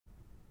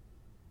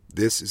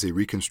This is a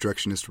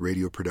Reconstructionist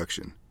radio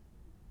production.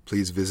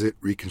 Please visit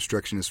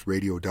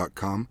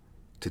reconstructionistradio.com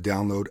to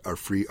download our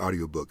free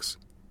audiobooks.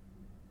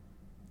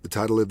 The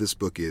title of this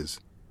book is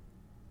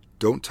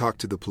Don't Talk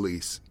to the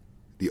Police,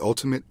 The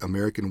Ultimate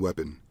American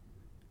Weapon.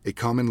 A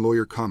Common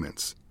Lawyer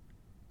Comments.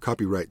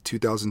 Copyright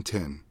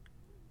 2010.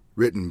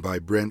 Written by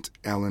Brent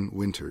Allen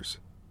Winters.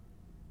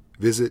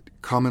 Visit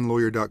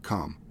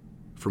commonlawyer.com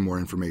for more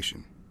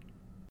information.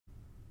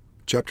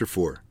 Chapter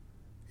 4.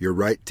 Your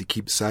Right to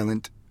Keep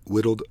Silent,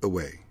 Whittled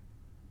Away.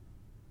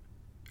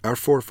 Our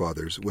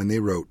forefathers, when they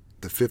wrote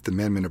the Fifth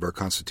Amendment of our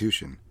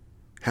Constitution,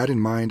 had in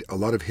mind a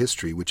lot of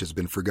history which has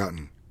been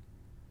forgotten.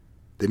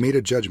 They made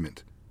a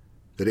judgment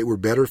that it were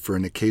better for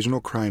an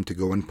occasional crime to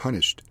go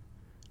unpunished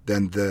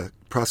than the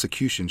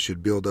prosecution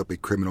should build up a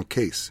criminal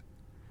case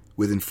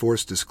with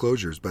enforced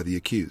disclosures by the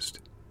accused.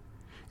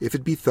 If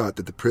it be thought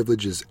that the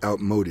privilege is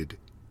outmoded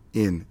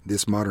in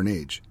this modern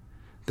age,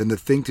 then the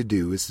thing to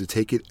do is to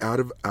take it out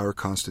of our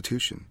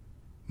Constitution,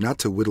 not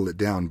to whittle it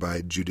down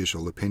by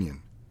judicial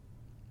opinion.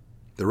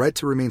 The right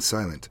to remain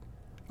silent,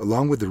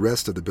 along with the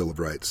rest of the Bill of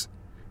Rights,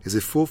 is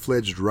a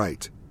full-fledged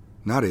right,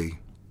 not a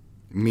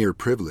mere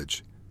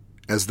privilege,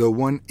 as though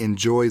one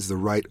enjoys the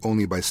right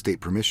only by state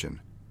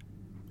permission.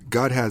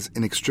 God has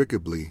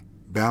inextricably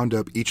bound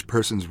up each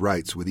person's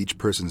rights with each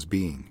person's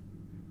being.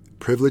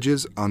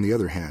 Privileges, on the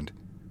other hand,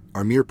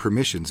 are mere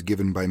permissions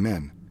given by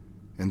men,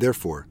 and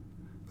therefore,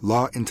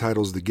 law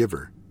entitles the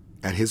giver,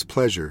 at his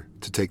pleasure,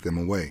 to take them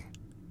away.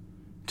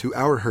 To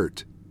our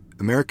hurt,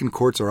 American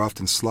courts are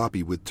often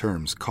sloppy with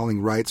terms, calling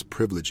rights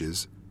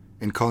privileges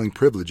and calling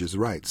privileges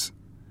rights,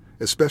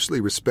 especially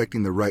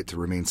respecting the right to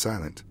remain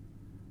silent.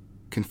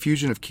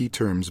 Confusion of key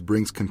terms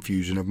brings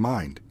confusion of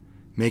mind,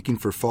 making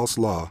for false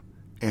law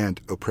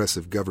and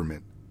oppressive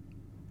government.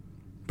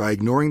 By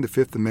ignoring the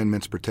Fifth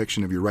Amendment's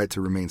protection of your right to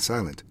remain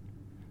silent,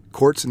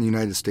 courts in the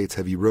United States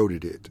have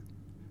eroded it,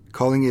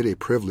 calling it a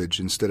privilege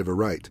instead of a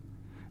right,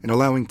 and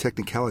allowing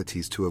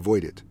technicalities to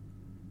avoid it.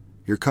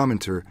 Your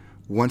commenter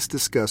once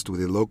discussed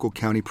with a local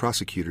county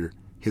prosecutor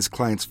his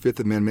client's Fifth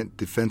Amendment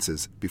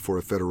defenses before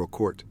a federal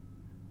court.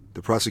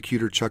 The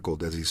prosecutor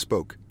chuckled as he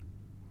spoke.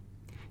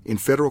 In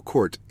federal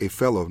court, a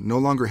fellow no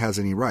longer has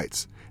any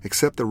rights,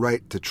 except the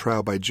right to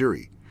trial by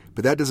jury,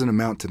 but that doesn't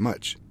amount to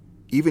much.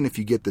 Even if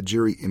you get the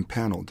jury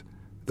impaneled,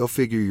 they'll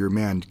figure your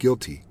man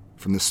guilty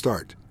from the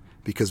start,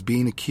 because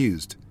being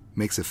accused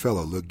makes a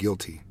fellow look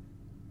guilty.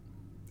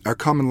 Our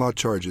common law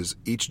charges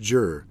each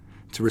juror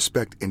to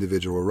respect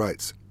individual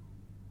rights.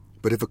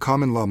 But if a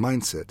common law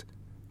mindset,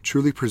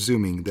 truly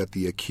presuming that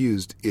the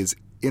accused is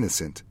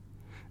innocent,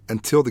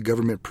 until the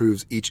government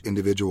proves each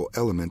individual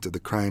element of the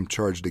crime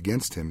charged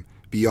against him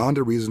beyond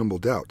a reasonable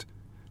doubt,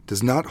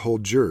 does not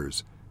hold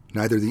jurors,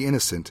 neither the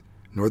innocent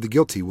nor the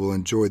guilty will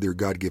enjoy their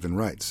God-given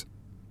rights.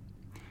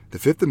 The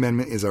Fifth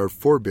Amendment is our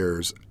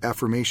forebears'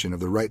 affirmation of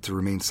the right to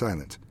remain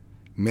silent,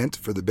 meant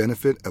for the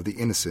benefit of the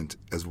innocent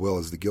as well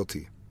as the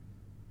guilty.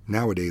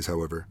 Nowadays,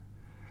 however,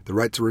 the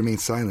right to remain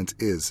silent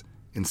is,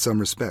 in some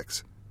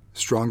respects,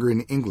 stronger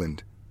in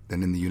England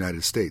than in the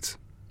United States.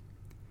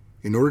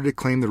 In order to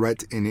claim the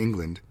right in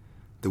England,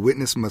 the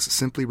witness must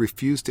simply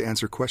refuse to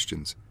answer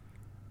questions.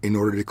 In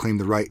order to claim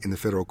the right in the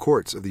federal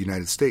courts of the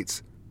United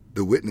States,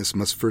 the witness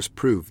must first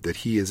prove that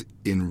he is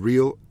in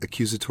real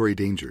accusatory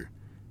danger,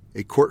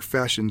 a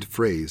court-fashioned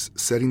phrase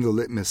setting the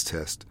litmus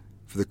test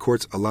for the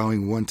courts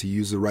allowing one to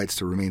use the rights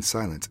to remain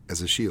silent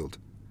as a shield.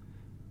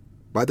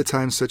 By the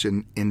time such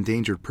an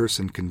endangered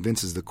person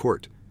convinces the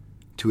court,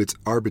 to its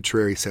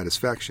arbitrary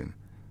satisfaction,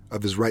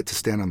 of his right to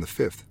stand on the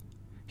Fifth,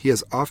 he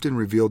has often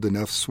revealed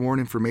enough sworn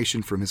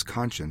information from his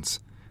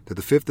conscience that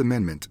the Fifth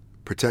Amendment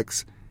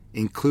protects,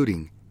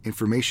 including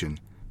information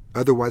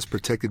otherwise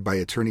protected by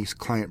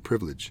attorney-client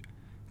privilege,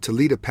 to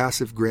lead a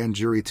passive grand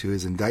jury to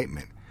his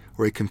indictment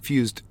or a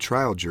confused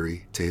trial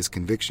jury to his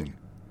conviction.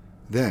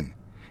 Then,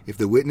 if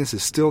the witness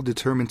is still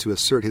determined to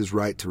assert his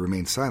right to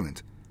remain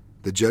silent,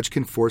 the judge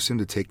can force him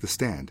to take the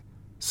stand,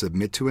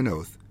 submit to an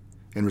oath,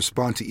 and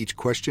respond to each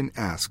question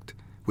asked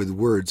with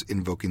words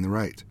invoking the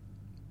right.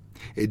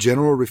 A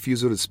general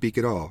refusal to speak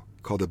at all,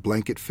 called a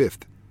blanket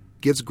fifth,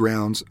 gives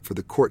grounds for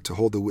the court to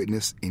hold the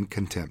witness in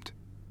contempt.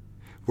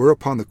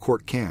 Whereupon the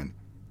court can,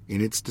 in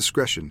its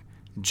discretion,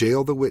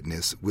 jail the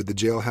witness with the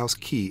jailhouse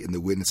key in the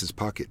witness's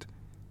pocket,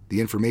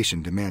 the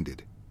information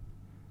demanded.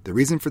 The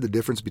reason for the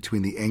difference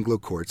between the Anglo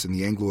courts and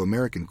the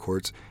Anglo-American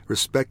courts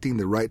respecting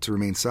the right to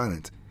remain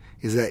silent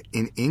is that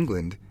in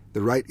England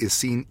the right is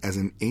seen as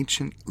an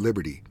ancient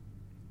liberty.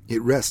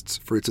 It rests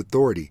for its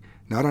authority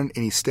not on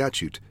any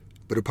statute,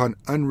 but upon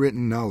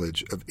unwritten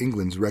knowledge of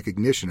England's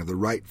recognition of the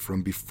right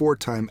from before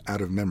time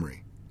out of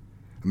memory.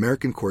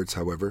 American courts,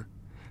 however,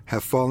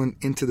 have fallen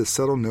into the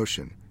subtle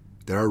notion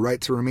that our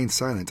right to remain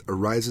silent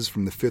arises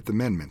from the Fifth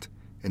Amendment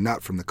and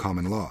not from the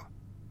common law.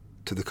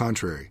 To the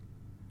contrary,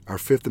 our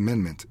Fifth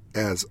Amendment,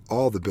 as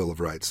all the Bill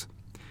of Rights,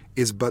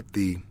 is but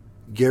the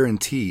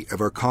guarantee of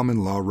our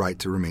common law right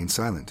to remain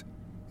silent.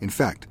 In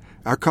fact,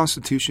 Our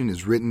Constitution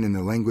is written in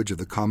the language of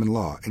the common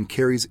law and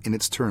carries in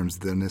its terms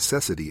the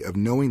necessity of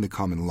knowing the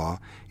common law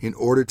in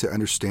order to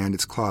understand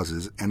its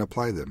clauses and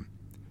apply them.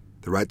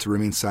 The right to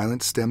remain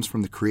silent stems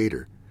from the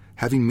Creator,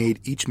 having made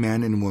each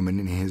man and woman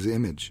in His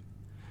image.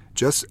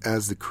 Just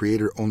as the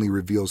Creator only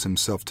reveals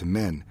Himself to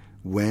men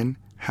when,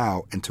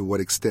 how, and to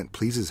what extent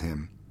pleases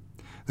Him,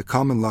 the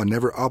common law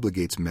never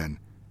obligates men,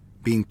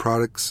 being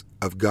products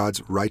of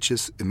God's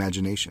righteous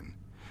imagination,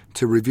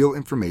 to reveal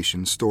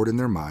information stored in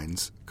their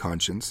minds,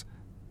 conscience,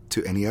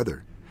 to any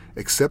other,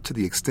 except to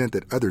the extent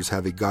that others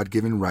have a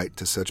God-given right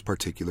to such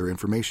particular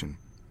information.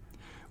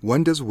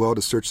 One does well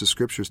to search the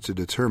Scriptures to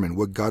determine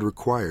what God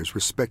requires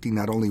respecting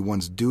not only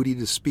one's duty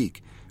to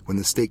speak when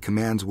the state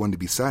commands one to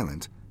be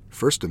silent,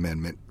 First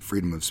Amendment,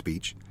 freedom of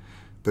speech,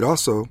 but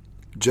also,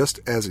 just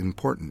as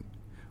important,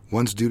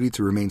 one's duty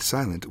to remain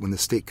silent when the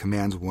state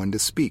commands one to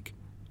speak,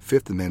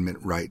 Fifth Amendment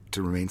right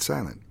to remain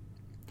silent.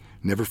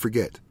 Never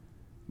forget,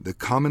 the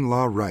common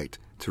law right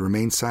to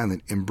remain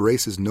silent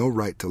embraces no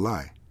right to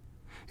lie.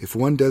 If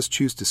one does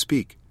choose to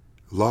speak,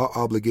 law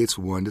obligates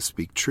one to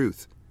speak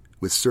truth,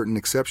 with certain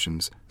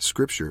exceptions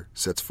Scripture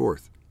sets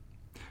forth.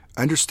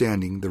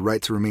 Understanding the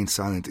right to remain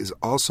silent is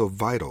also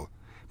vital,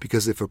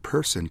 because if a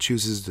person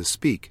chooses to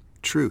speak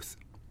truth,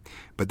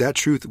 but that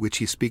truth which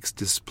he speaks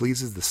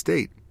displeases the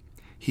state,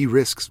 he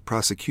risks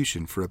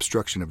prosecution for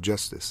obstruction of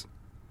justice.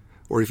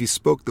 Or if he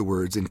spoke the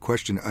words in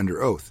question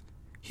under oath,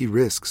 he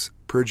risks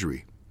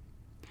perjury.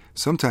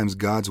 Sometimes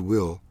God's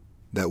will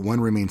that one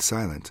remain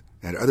silent,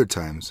 at other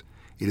times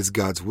it is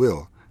God's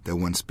will that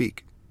one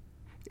speak.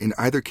 In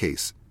either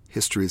case,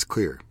 history is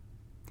clear.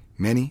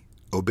 Many,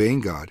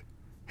 obeying God,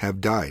 have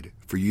died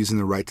for using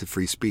the right to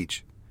free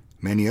speech.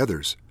 Many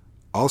others,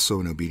 also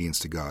in obedience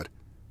to God,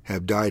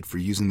 have died for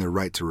using their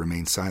right to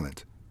remain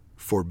silent,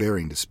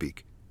 forbearing to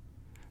speak.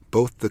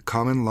 Both the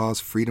common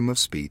law's freedom of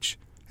speech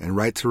and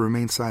right to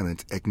remain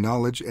silent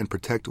acknowledge and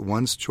protect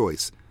one's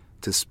choice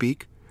to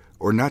speak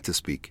or not to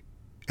speak,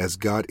 as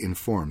God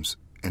informs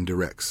and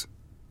directs.